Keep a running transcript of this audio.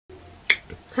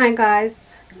Hi guys,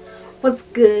 what's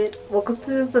good? Welcome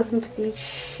to the Simplicity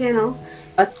channel.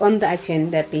 What's on the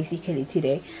agenda basically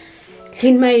today?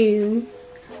 Clean my room.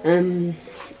 Um,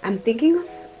 I'm thinking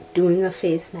of doing a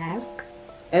face mask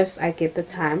if I get the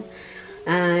time,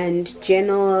 and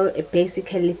journal.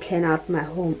 Basically plan out my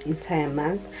whole entire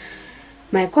month,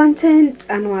 my content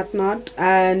and whatnot,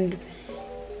 and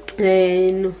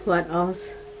then what else?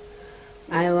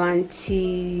 I want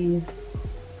to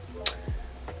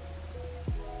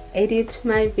edit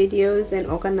my videos and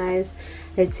organize,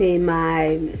 let's say,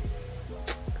 my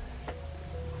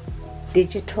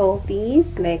digital things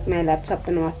like my laptop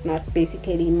and whatnot,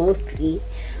 basically mostly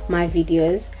my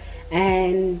videos.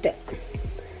 And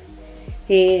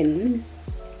then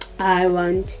I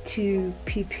want to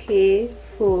prepare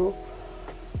for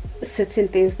certain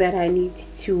things that I need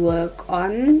to work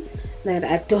on that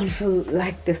I don't feel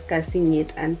like discussing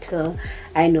it until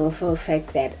I know for a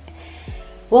fact that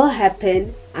will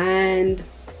happen. And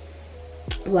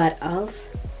what else?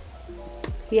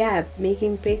 Yeah,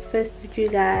 making breakfast with you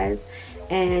guys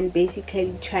and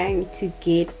basically trying to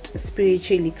get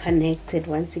spiritually connected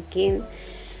once again,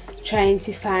 trying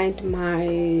to find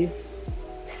my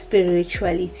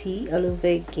spirituality all over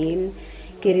again,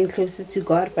 getting closer to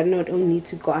God, but not only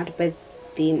to God, but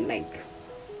then, like,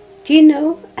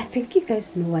 I think you guys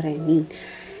know what I mean.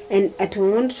 And I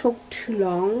don't want to talk too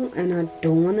long, and I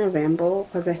don't want to ramble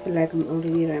because I feel like I'm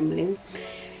already rambling.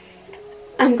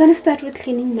 I'm gonna start with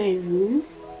cleaning my room.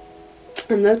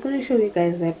 I'm not going to show you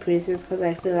guys that process because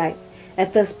I feel like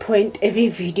at this point every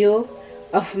video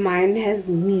of mine has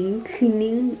me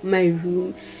cleaning my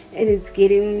room, and it's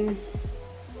getting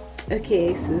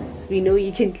okay. Sis, we know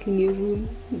you can clean your room.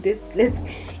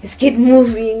 Let's get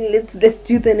moving. Let's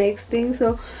do the next thing.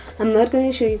 So I'm not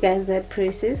going to show you guys that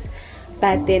process,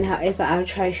 but then however I'll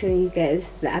try showing you guys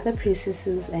the other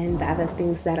processes and the other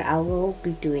things that I will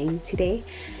be doing today.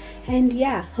 And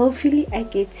yeah, hopefully I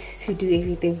get to do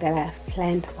everything that I've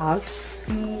planned out.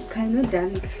 I'm kind of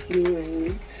done with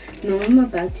cleaning. Now I'm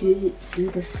about to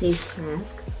do the face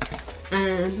mask.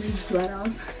 And what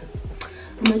else?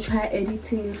 I'm gonna try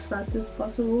editing as fast as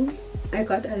possible. I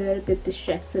got a little bit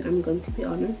distracted, I'm going to be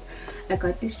honest. I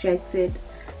got distracted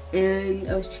and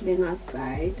I was chilling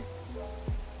outside.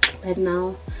 But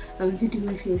now I want to do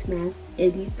my face mask,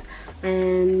 edit,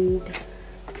 and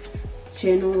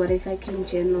journal whatever I can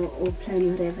journal, or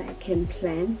plan whatever I can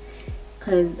plan,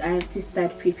 because I have to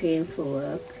start preparing for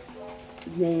work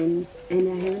then, and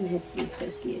I haven't had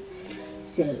breakfast yet.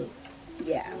 So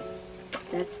yeah,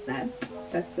 that's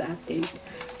the update.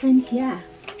 And yeah,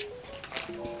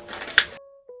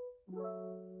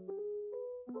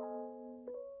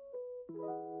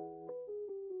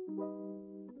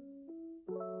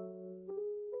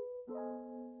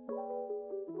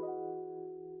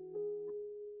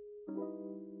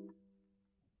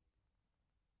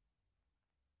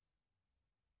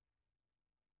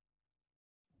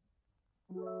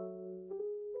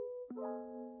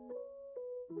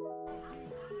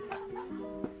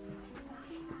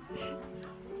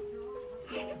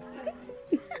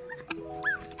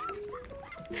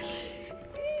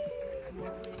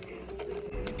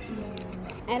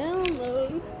 I don't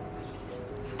know,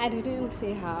 I didn't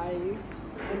say hi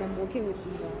and I'm walking with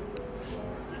Eva.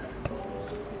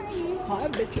 Hi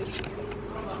bitches.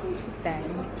 She's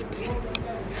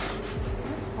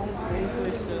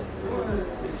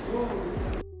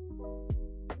dying.